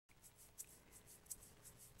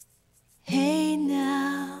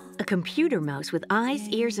computer mouse with eyes,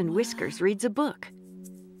 ears, and whiskers reads a book.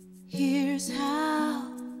 Here's how.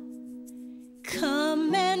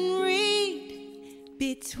 Come and read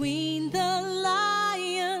between the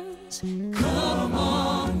lions. Come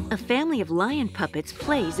on. A family of lion puppets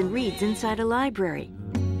plays and reads inside a library.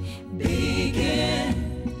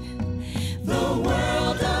 Begin. The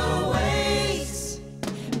world awaits.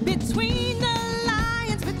 Between the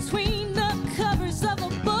lions, between the covers of a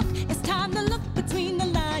book, it's time to look between the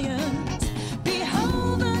lions.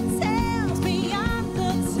 Behold the tales beyond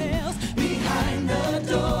the tales, behind the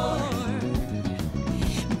door.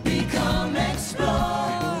 Become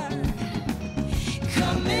explore.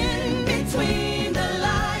 Come in between the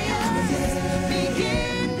lions.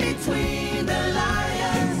 Begin between the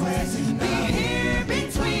lions. Be here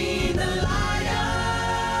between the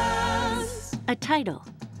lions. A title.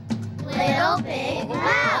 Little Big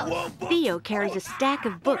Mouse. Theo carries a stack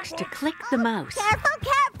of books to Click the mouse. Careful,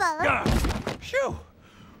 careful. Phew.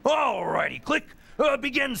 Alrighty, Click.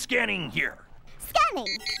 Begin scanning here.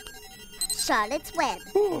 Scanning. Charlotte's Web.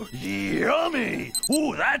 Ooh, yummy!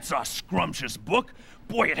 Ooh, that's a scrumptious book.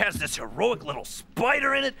 Boy, it has this heroic little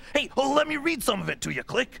spider in it. Hey, let me read some of it to you,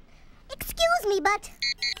 Click. Excuse me, but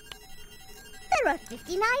there are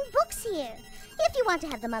 59 books here. If you want to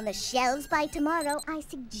have them on the shelves by tomorrow, I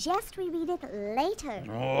suggest we read it later.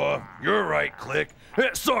 Oh, you're right, Click.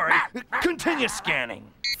 Sorry, continue scanning.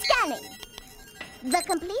 Scanning. The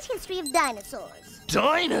Complete History of Dinosaurs.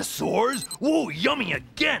 Dinosaurs? Whoa, yummy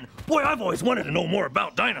again. Boy, I've always wanted to know more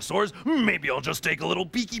about dinosaurs. Maybe I'll just take a little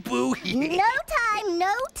peeky poo. No time,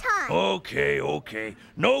 no time. Okay.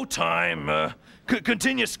 No time.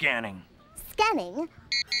 Continue scanning. Scanning.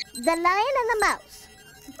 The Lion and the Mouse.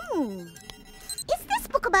 Is this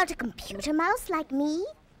book about a computer mouse like me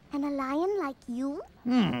and a lion like you?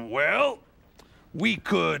 Well, we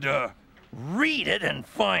could, read it and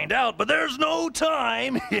find out, but there's no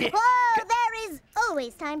time. Oh, there is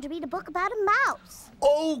always time to read a book about a mouse.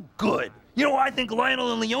 Oh, good. You know, I think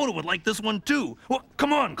Lionel and Leona would like this one, too. Well,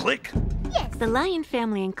 come on, Click. Yes. The lion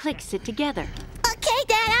family and Click sit together. Okay,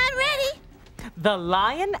 Dad, I'm ready. The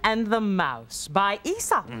Lion and the Mouse by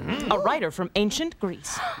Aesop, a writer from ancient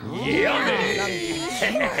Greece. Yummy!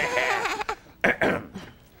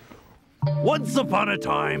 Once upon a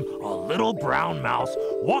time, a little brown mouse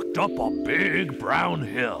walked up a big brown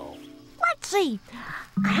hill. Let's see.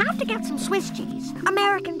 I have to get some Swiss cheese,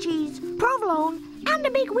 American cheese, provolone, and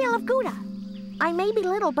a big wheel of Gouda. I may be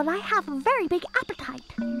little, but I have a very big appetite.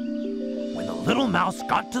 When the little mouse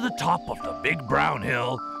got to the top of the big brown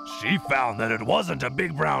hill, she found that it wasn't a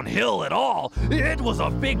big brown hill at all. It was a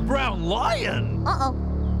big brown lion. Uh-oh.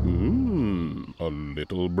 A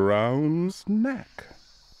little brown snack.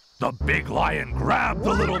 The big lion grabbed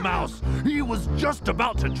the little mouse. He was just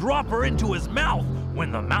about to drop her into his mouth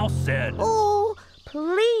when the mouse said, Oh,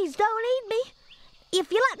 please don't eat me.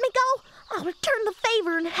 If you let me go, I'll return the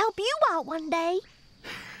favor and help you out one day.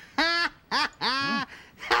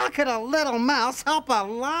 How could a little mouse help a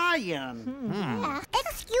lion?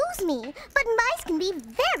 Excuse me, but mice can be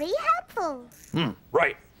very helpful.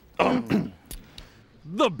 Right.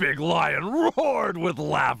 The big lion roared with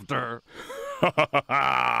laughter.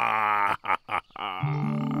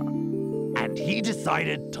 And he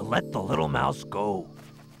decided to let the little mouse go.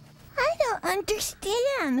 I don't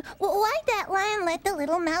understand. Why'd that lion let the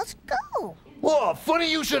little mouse go? Oh,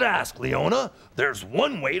 funny you should ask, Leona. There's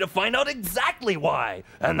one way to find out exactly why,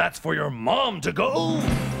 and that's for your mom to go.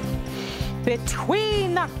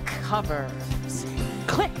 Between the covers.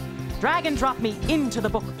 Click. Drag and drop me into the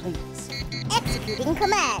book, please. Executing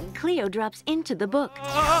command. Cleo drops into the book.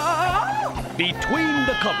 Between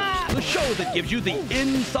the Covers, the show that gives you the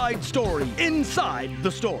inside story inside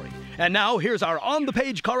the story. And now here's our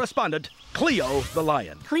on-the-page correspondent, Cleo the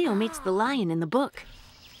lion. Cleo meets the lion in the book.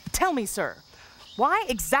 Tell me, sir, why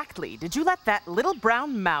exactly did you let that little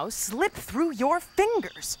brown mouse slip through your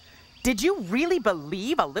fingers? Did you really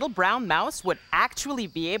believe a little brown mouse would actually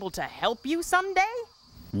be able to help you someday?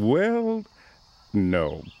 Well,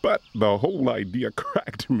 no, but the whole idea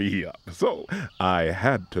cracked me up, so I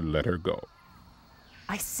had to let her go.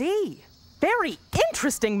 I see. Very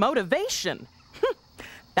interesting motivation.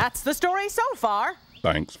 That's the story so far.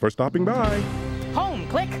 Thanks for stopping by. Home,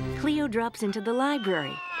 Click. Cleo drops into the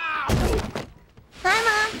library. Hi,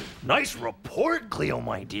 Mom. Nice report, Cleo,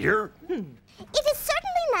 my dear. It is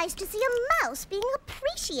certainly nice to see a mouse being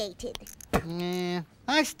appreciated.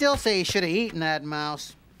 I still say you should have eaten that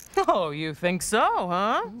mouse. Oh, you think so,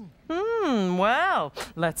 huh? Well,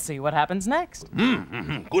 let's see what happens next.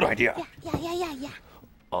 Good idea. Yeah.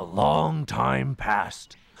 A long time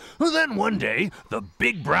passed. Then one day, the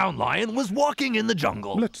big brown lion was walking in the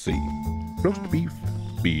jungle. Let's see. Roast beef,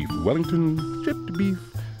 beef Wellington, chipped beef,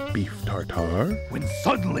 beef tartare. When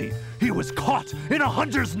suddenly, he was caught in a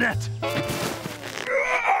hunter's net.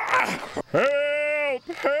 Help!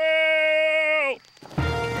 Help!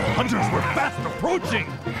 The hunters were fast approaching.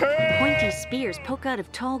 Pointy spears poke out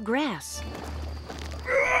of tall grass.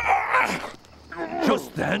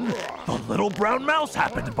 Just then, the little brown mouse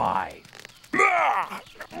happened by.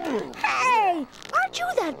 Hey, aren't you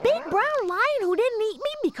that big brown lion who didn't eat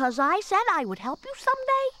me because I said I would help you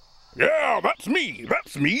someday? Yeah, that's me.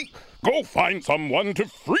 That's me. Go find someone to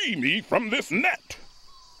free me from this net.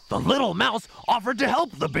 The little mouse offered to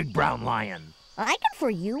help the big brown lion. I can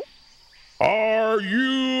free you. Are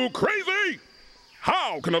you crazy?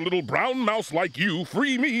 How can a little brown mouse like you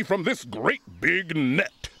free me from this great big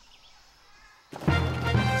net?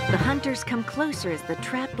 The hunters come closer as the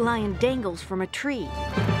trapped lion dangles from a tree.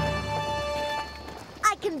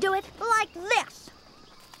 I can do it like this.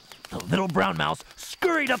 The little brown mouse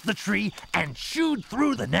scurried up the tree and chewed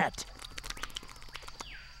through the net.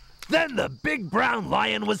 Then the big brown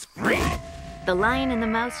lion was free. The lion and the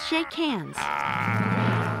mouse shake hands.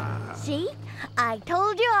 See? I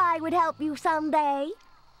told you I would help you someday.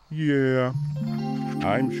 Yeah,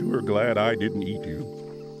 I'm sure glad I didn't eat you.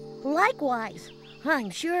 Likewise,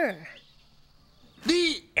 I'm sure.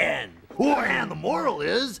 The end. And the moral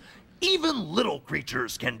is, even little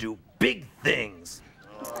creatures can do big things.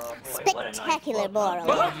 Spectacular moral.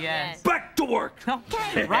 Yes. Back to work.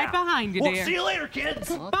 Okay, right behind you, We'll dear. see you later,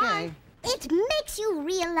 kids. Okay. It makes you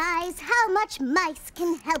realize how much mice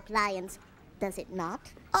can help lions, does it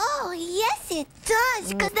not? Oh, yes, it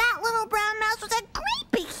does, because that little brown mouse was a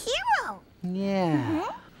great big hero. Yeah.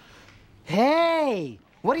 Hey,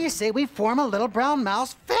 what do you say we form a Little Brown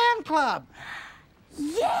Mouse fan club?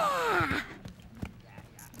 Yeah!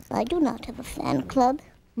 I do not have a fan club.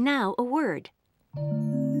 Now a word.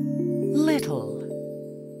 Little.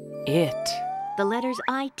 It. The letters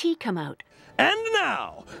I-T come out. And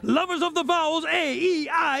now, lovers of the vowels A, E,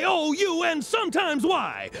 I, O, U, and sometimes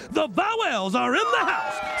Y, the Vowels are in the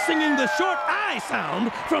house, singing the short I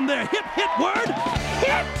sound from their hip word,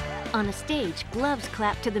 HIT! On a stage, gloves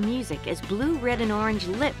clap to the music as blue, red, and orange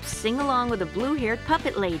lips sing along with a blue-haired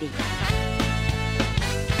puppet lady.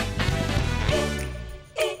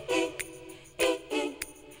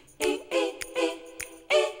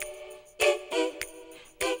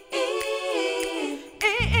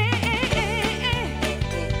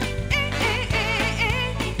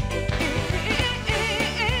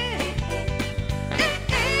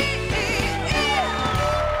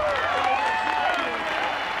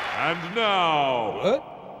 And now,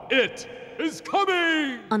 it is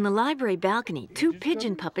coming! On the library balcony, two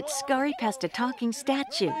pigeon puppets scurry past a talking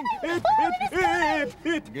statue.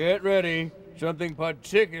 Get ready. Something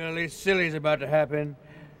particularly silly is about to happen.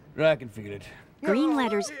 I can feel it. Green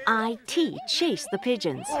letters I-T chase the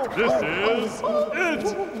pigeons. This is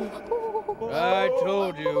it! I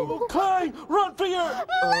told you. Klein, run for your...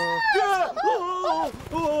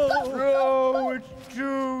 No, it's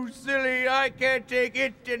too silly. I can't take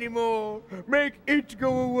it anymore. Make it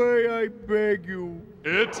go away, I beg you.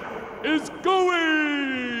 It is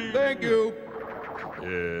going! Thank you.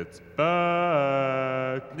 It's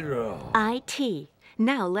back. I-T.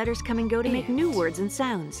 Now letters come and go to make new words and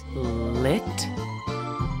sounds. Lit.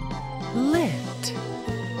 Lit.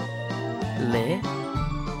 Lip.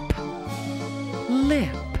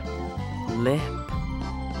 Lip. Lip.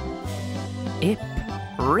 Ip.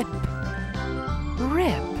 Rip.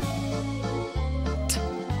 Rip.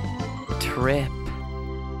 Trip.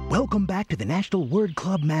 Welcome back to the National Word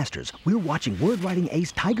Club Masters. We're watching word writing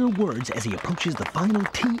ace Tiger Words as he approaches the final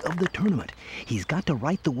T of the tournament. He's got to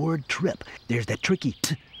write the word trip. There's that tricky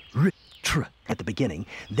t, r, tr at the beginning,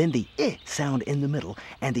 then the I sound in the middle,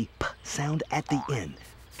 and the p sound at the end.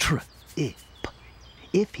 Tr, I, p.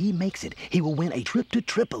 If he makes it, he will win a trip to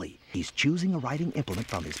Tripoli. He's choosing a writing implement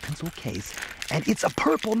from his pencil case, and it's a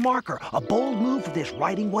purple marker, a bold move for this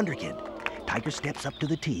writing wonderkid. Tiger steps up to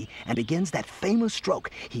the T and begins that famous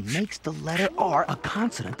stroke. He makes the letter R a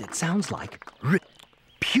consonant that sounds like R.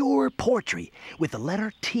 Pure poetry. With the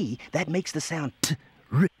letter T, that makes the sound T,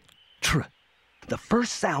 R, tr. The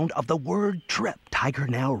first sound of the word trip. Tiger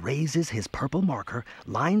now raises his purple marker,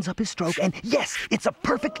 lines up his stroke, and yes, it's a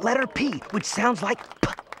perfect letter P, which sounds like P.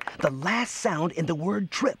 The last sound in the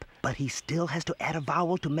word trip, but he still has to add a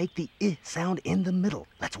vowel to make the I sound in the middle.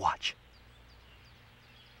 Let's watch.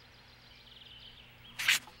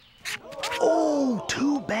 Oh,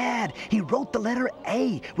 too bad. He wrote the letter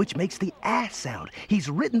A, which makes the A sound. He's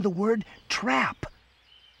written the word trap.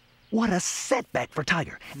 What a setback for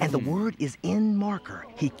Tiger. And the word is in marker.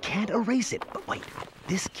 He can't erase it. But wait,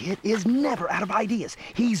 this kid is never out of ideas.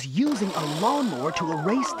 He's using a lawnmower to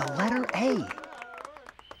erase the letter A.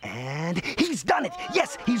 And he's done it!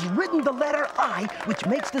 Yes, he's written the letter I, which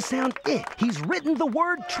makes the sound I. He's written the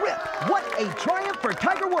word trip. What a triumph for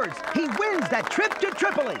Tiger Words. He wins that trip to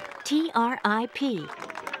Tripoli. T-R-I-P.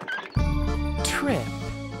 Trip.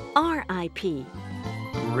 R-I-P.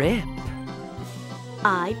 Rip.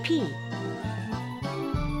 I-P.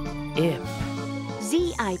 Ip.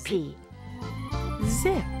 Z-I-P.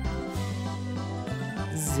 Zip.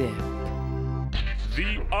 Zip.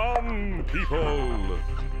 The people.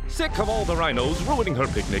 Sick of all the rhinos ruining her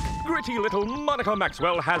picnic, gritty little Monica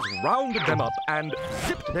Maxwell has rounded them up and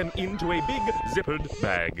zipped them into a big zippered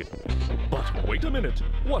bag. But wait a minute,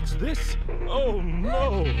 what's this? Oh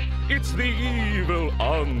no, it's the evil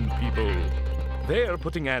people. They're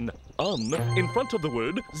putting an in front of the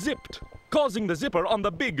word zipped, causing the zipper on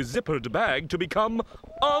the big zippered bag to become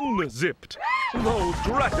unzipped. Those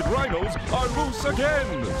dratted rhinos are loose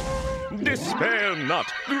again. Despair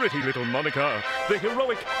not, gritty little Monica. The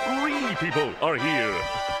heroic people are here.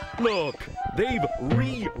 Look, they've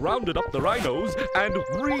rounded up the rhinos and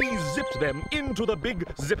zipped them into the big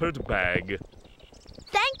zippered bag.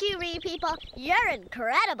 Thank you, people. You're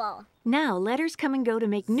incredible. Now letters come and go to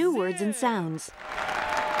make new words and sounds.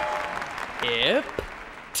 Ip.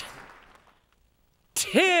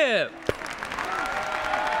 Tip.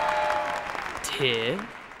 Tip.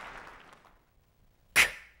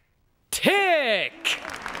 Tick!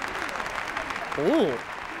 Ooh,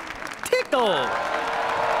 tickle!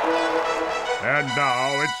 And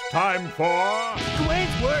now it's time for...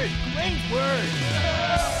 Gawain's Word! Gawain's Word!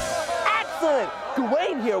 Excellent!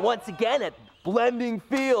 Gawain here once again at Blending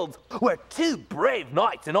Fields, where two brave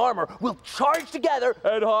knights in armor will charge together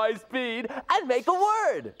at high speed and make a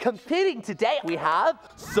word. Competing today we have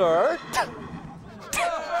Sir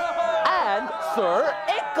and Sir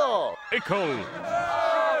Ickle. Ickle.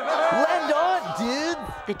 Blend on, dudes!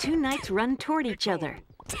 The two knights run toward each other.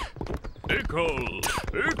 Ickle!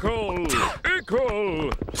 Ickle!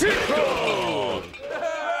 Ickle! Tickle!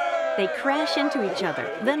 They crash into each other.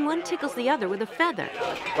 Then one tickles the other with a feather.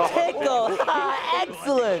 Tickle!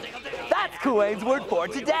 Excellent! That's Gawain's word for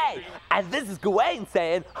today. And this is Gawain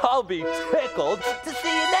saying, I'll be tickled to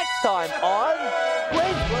see you next time on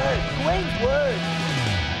Gawain's Word! Gawain's Word!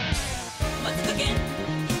 What's cooking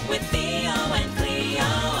with Theo and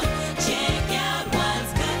Cleo? Check out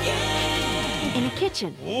what's cooking In a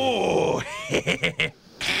kitchen. Oh!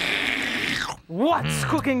 What's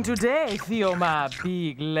cooking today, Theo, my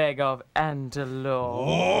big leg of antelope?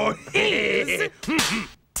 Oh! Is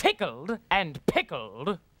tickled and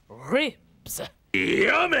pickled ribs.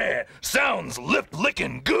 Yummy! Sounds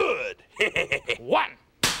lip-licking good. 1.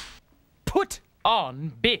 Put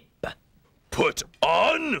on bib. Put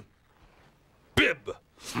on bib.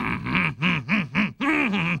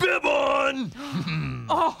 Bib on!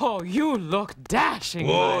 Oh, you look dashing.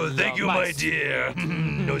 Oh, thank you, my dear.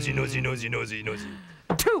 Nosy, nosy, nosy, nosy, nosy.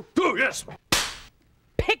 2. Oh, yes.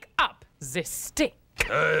 Pick up the stick.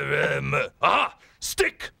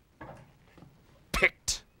 Stick.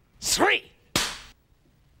 Picked. 3.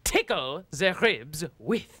 Tickle the ribs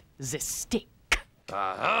with the stick.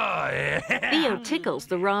 Theo tickles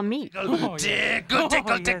the raw meat. Tickle,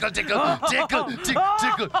 tickle, tickle, tickle, tickle,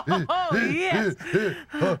 tickle. Oh, yes.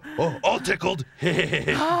 All tickled.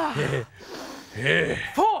 4.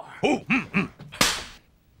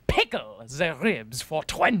 Pickle the ribs for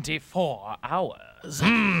 24 hours.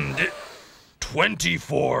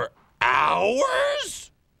 24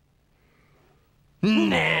 hours?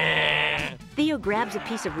 Nah. Theo grabs a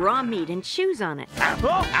piece of raw meat and chews on it. No,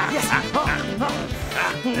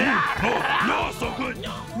 so good.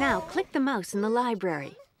 Now click the mouse in the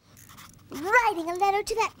library. Writing a letter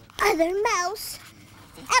to that other mouse.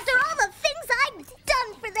 After all the things I've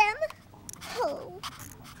done for them. Oh,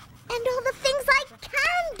 and all the things I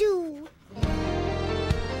can do.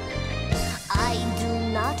 I do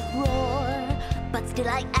not roar, but still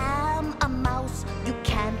I am a mouse you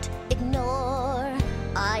can't ignore.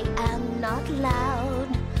 I am not loud,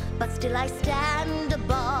 but still I stand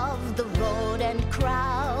above the road and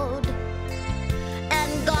crowd.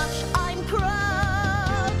 And gosh, I'm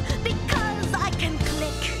proud because I can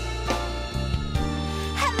click.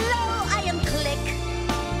 Hello, I am Click.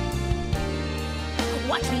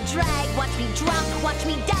 Watch me drag, watch me drop, watch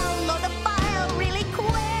me download a file really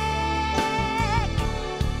quick.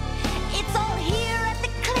 It's all here at the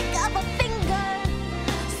click of a finger.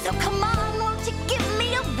 So come on, won't you give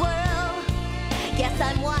me a whirl? Yes,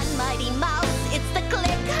 I'm one mighty mouse. It's the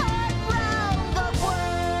click heard round the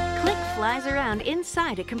world. around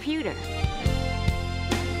inside a computer.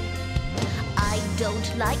 I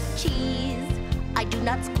don't like cheese. I do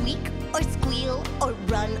not squeak or squeal or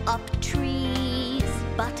run up trees.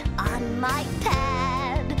 But on my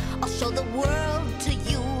pad, I'll show the world to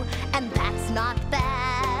you, and that's not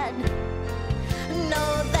bad.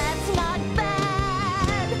 No, that's not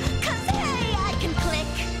bad. 'Cause hey, I can click.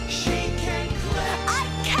 She can click. I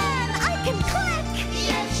can click.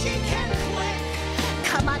 Yes, she can click.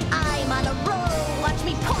 Come on, I'm on a roll. Watch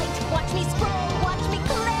me point, watch me scroll, watch me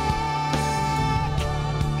click.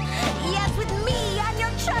 Yes, with me on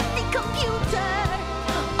your trusty computer,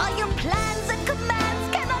 all your plans and commands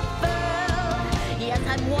can unfurl. Yes,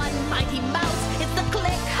 I'm one mighty mouse. It's the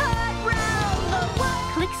click herd round the world.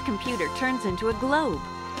 Click's computer turns into a globe.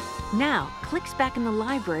 Now, Click's back in the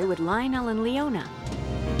library with Lionel and Leona.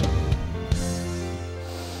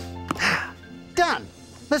 Done.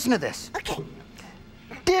 Listen to this. Okay.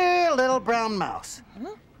 Dear little brown mouse,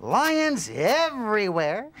 lions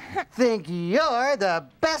everywhere think you're the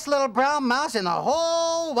best little brown mouse in the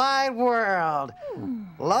whole wide world.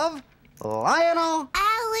 Love, Lionel.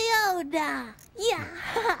 Leona. Yeah.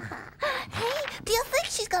 Hey, do you think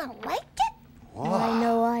she's gonna like it? Whoa. I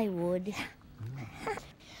know I would.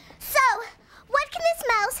 So, what can this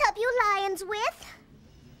mouse help you lions with?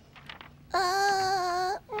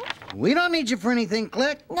 We don't need you for anything,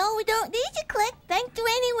 Click. No, we don't need you, Click. Thank you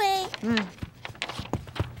anyway.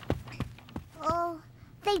 Oh,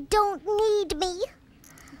 they don't need me.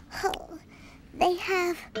 Oh, they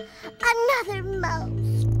have another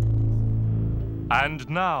mouse. And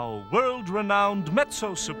now, world-renowned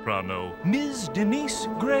mezzo-soprano Ms. Denise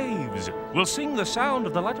Graves will sing the sound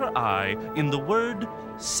of the letter I in the word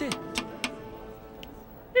sit.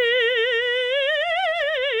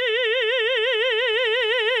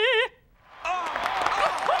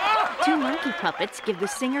 Two monkey puppets give the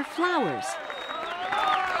singer flowers.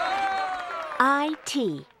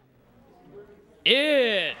 I-T.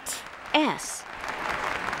 It. S.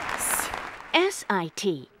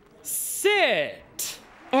 S-I-T. Sit.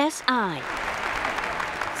 S-I.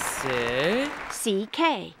 Sit.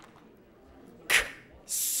 C-K.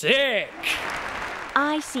 Sick.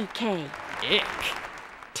 I-C-K. Ick.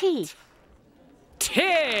 T.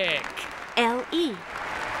 Tick. L-E.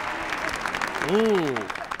 Ooh.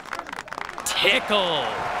 Tickle.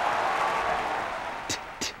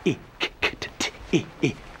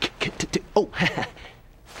 Oh.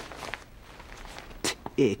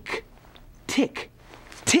 Tick. Tick.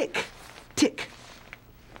 Tick. Tick.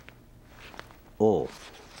 Oh.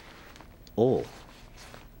 Oh.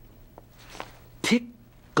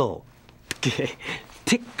 Tickle. Tickle.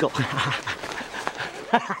 Tickle.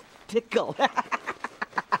 Tickle.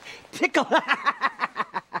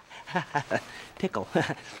 Tickle.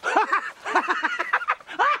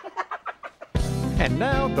 And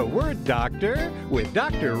now the Word Doctor with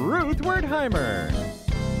Dr. Ruth Wertheimer.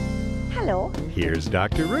 Hello. Here's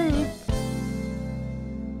Dr. Ruth.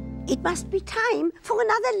 It must be time for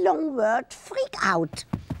another long word freak out.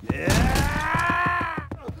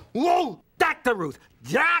 Whoa! Dr. Ruth!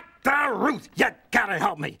 Dr. Ruth! You gotta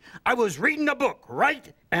help me. I was reading a book,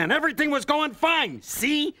 right? And everything was going fine,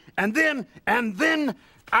 see? And then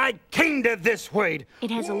I came to this Wade. It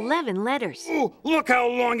has 11 letters. Ooh, look how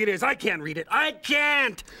long it is. I can't read it. I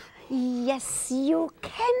can't. Yes, you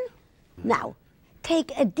can. Now,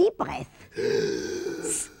 take a deep breath.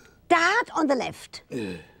 Start on the left.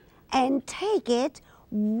 And take it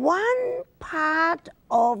one part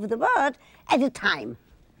of the word at a time.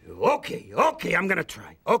 Okay, I'm gonna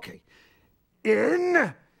try. Okay.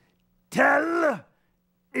 Intelligent.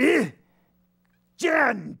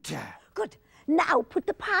 Good. Now put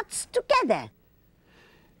the parts together.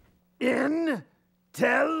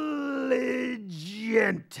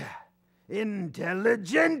 Intelligent.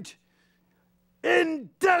 Intelligent.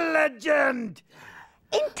 Intelligent.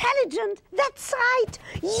 Intelligent, that's right.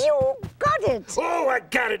 You got it. Oh, I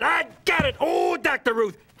got it. Oh, Dr.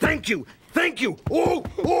 Ruth, thank you. Oh.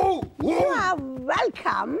 You are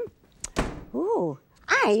welcome. Oh,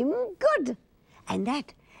 I'm good. And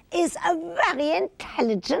that is a very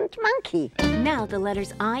intelligent monkey. Now the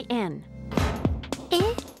letters I-N.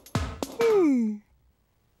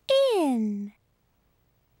 In.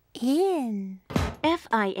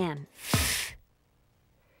 F-I-N.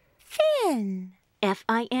 Fin.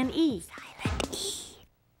 F-I-N-E. Silent E.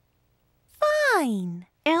 Fine.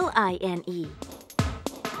 L-I-N-E.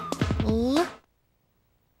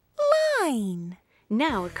 Line.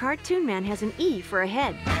 Now a cartoon man has an E for a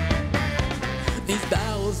head. These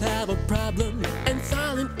vowels have a problem, and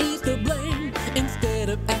silent E's to blame. Instead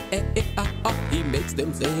of he makes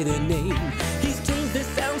them say their name. He's changed the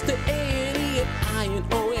sounds to A and E, and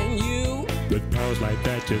S-I-L-E-T-I-N-O-N-U. With powers like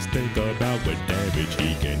that, just think about what damage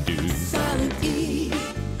he can do. Silent E,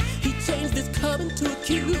 he changed his cub into a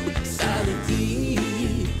cube. Silent E,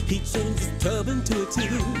 he changed his tub into a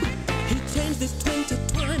tube. He changed his twin to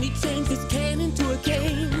twine, he changed his can into a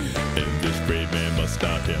cane. And this great man must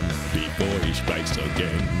stop him before he strikes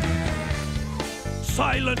again.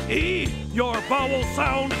 Silent E, your vowel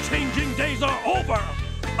sound changing days are over.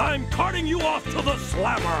 I'm carting you off to the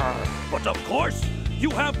slammer. But of course, you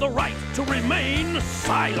have the right to remain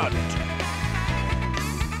silent.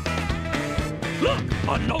 Look,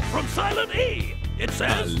 a note from Silent E. It I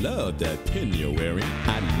says, love that pin you're wearing.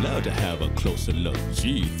 I'd love to have a closer look.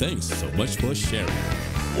 Gee, thanks so much for sharing.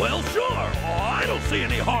 well, sure. I don't see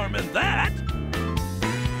any harm in that.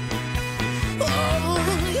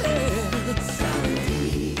 Oh, yeah. Silent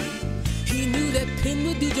E. He knew that pin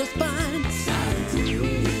would do just fine. Silent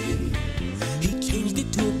E. He changed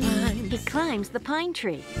it to a pine. He climbs the pine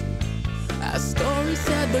tree. A story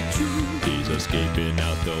sad but true. He's escaping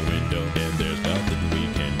out the window, and there's nothing we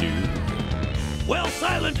can do. Well,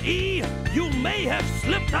 Silent E, you may have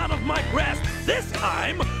slipped out of my grasp this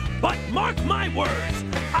time, but mark my words,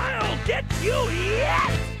 I'll get you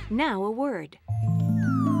yet! Now a word.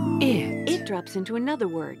 It drops into another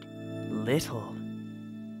word. Little.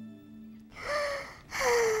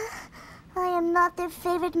 I am not their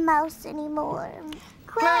favorite mouse anymore.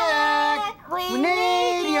 Click! We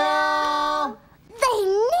need you! They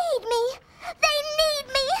need me! They need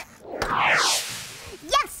me!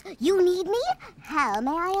 Yes, you need me? How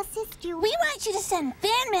may I assist you? We want you to send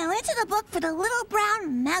fan mail into the book for the little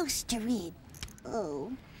brown mouse to read.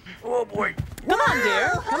 Oh. Oh, boy. Come on, dear.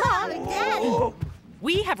 Come on. Daddy.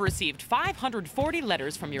 We have received 540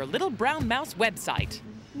 letters from your Little Brown Mouse website.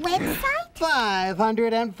 Website?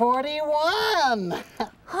 541!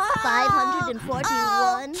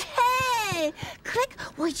 541? Okay. Click,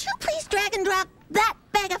 would you please drag and drop that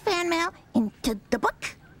bag of fan mail into the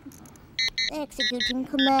book? Executing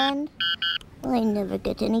command. I never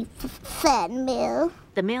get any fan mail.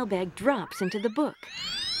 The mailbag drops into the book.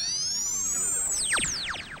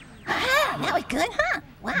 That was good, huh?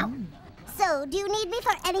 Wow. So, do you need me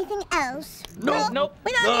for anything else? No. Nope.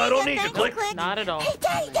 We don't No, I don't you. need Thank you, you, Click. Not at all. Hey,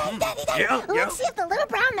 Daddy. Yeah. Let's see if the little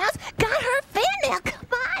brown mouse got her fan mail. Come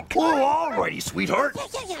on. Oh, all righty, sweetheart.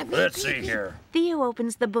 Yeah. Let's see here. Theo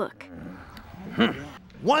opens the book.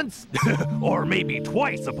 Once, or maybe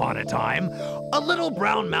twice upon a time, a little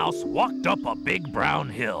brown mouse walked up a big brown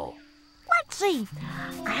hill. Let's see.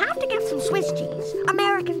 I have to get some Swiss cheese,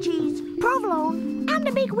 American cheese, provolone, and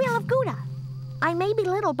a big wheel of Gouda. I may be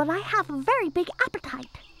little, but I have a very big appetite.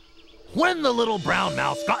 When the little brown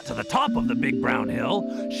mouse got to the top of the big brown hill,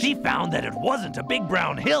 she found that it wasn't a big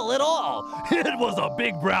brown hill at all. It was a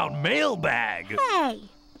big brown mailbag. Hey,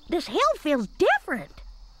 this hill feels different.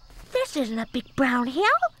 This isn't a big brown hill.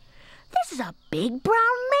 This is a big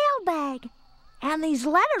brown mailbag. And these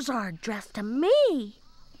letters are addressed to me.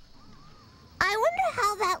 I wonder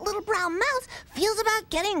how that little brown mouse feels about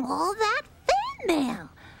getting all that fan mail.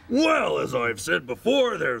 Well, as I've said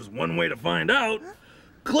before, there's one way to find out.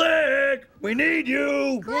 Click! We need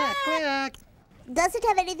you! Click! Does it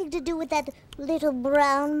have anything to do with that little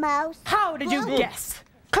brown mouse? How did you guess?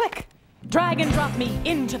 Click! Drag and drop me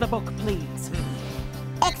into the book, please.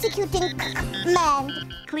 Executing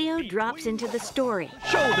command. Cleo drops into the story.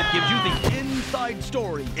 Show that gives you the inside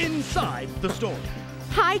story inside the story.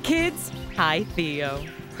 Hi, kids. Hi, Theo.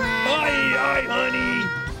 Hi, honey.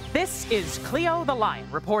 This is Cleo the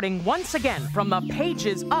Lion reporting once again from the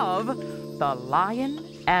pages of The Lion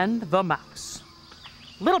and the Mouse.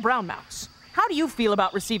 Little Brown Mouse, how do you feel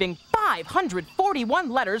about receiving 541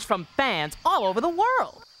 letters from fans all over the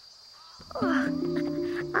world?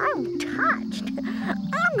 I'm touched.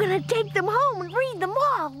 I'm gonna take them home and read them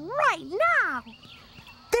all right now.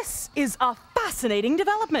 This is a fascinating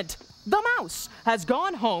development. The mouse has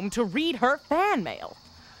gone home to read her fan mail.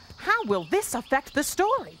 How will this affect the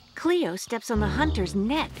story? Cleo steps on the hunter's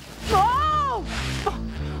net. Oh!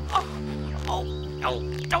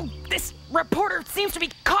 Oh, this reporter seems to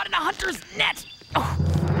be caught in a hunter's net. Oh,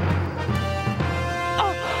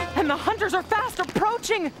 and the hunters are fast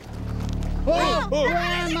approaching.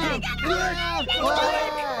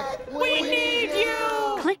 We need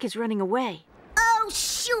you! Click is running away. Oh,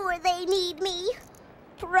 sure they need me.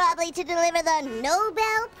 Probably to deliver the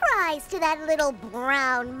Nobel Prize to that little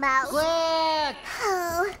brown mouse. Click!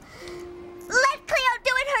 Oh, let Cleo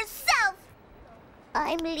do it herself.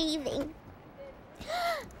 I'm leaving.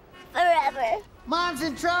 Forever. Mom's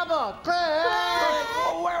in trouble! Click!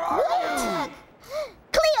 Oh, where are you?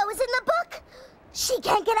 Cleo is in the book. She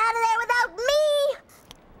can't get out of there without me.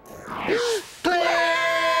 Click!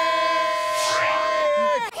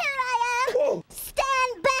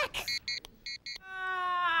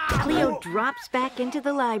 drops back into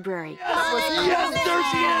the library. Yes, there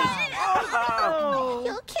she is! Oh,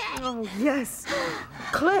 You okay? oh yes.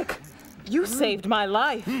 Click, you saved my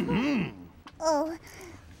life. Oh,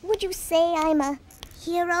 would you say I'm a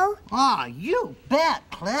hero? Aw, you bet,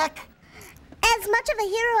 Click. As much of a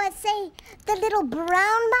hero as, say, the little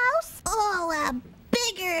brown mouse? Oh, a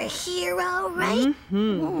bigger hero, right?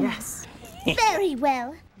 Yes. Very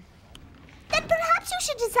well. Then perhaps you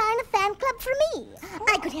should design a fan club for me.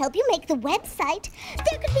 I could help you make the website.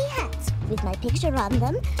 There could be hats with my picture on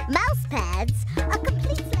them, mouse pads, a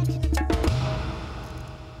complete selection.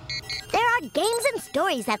 There are games and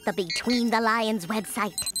stories at the Between the Lions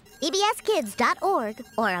website. PBSKids.org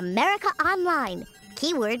or America Online.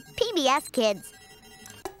 Keyword PBS Kids.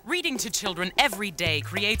 Reading to children every day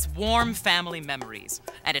creates warm family memories,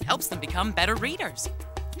 and it helps them become better readers.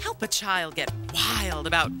 Help a child get wild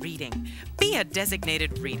about reading. Be a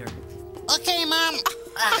designated reader. Okay, Mom.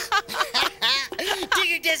 Do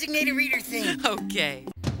your designated reader thing. Okay.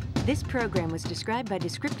 This program was described by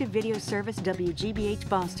Descriptive Video Service WGBH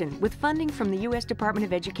Boston with funding from the U.S. Department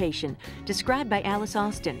of Education. Described by Alice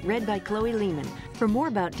Austin, read by Chloe Lehman. For more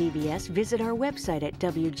about DVS, visit our website at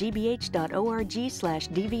wgbh.org/DVS.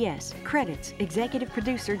 Credits: Executive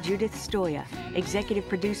Producer Judith Stoya. Executive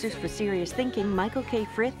Producers for Serious Thinking Michael K.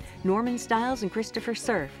 Frith, Norman Stiles, and Christopher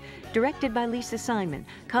Cerf. Directed by Lisa Simon.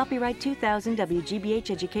 Copyright 2000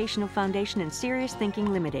 WGBH Educational Foundation and Serious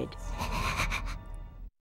Thinking Limited.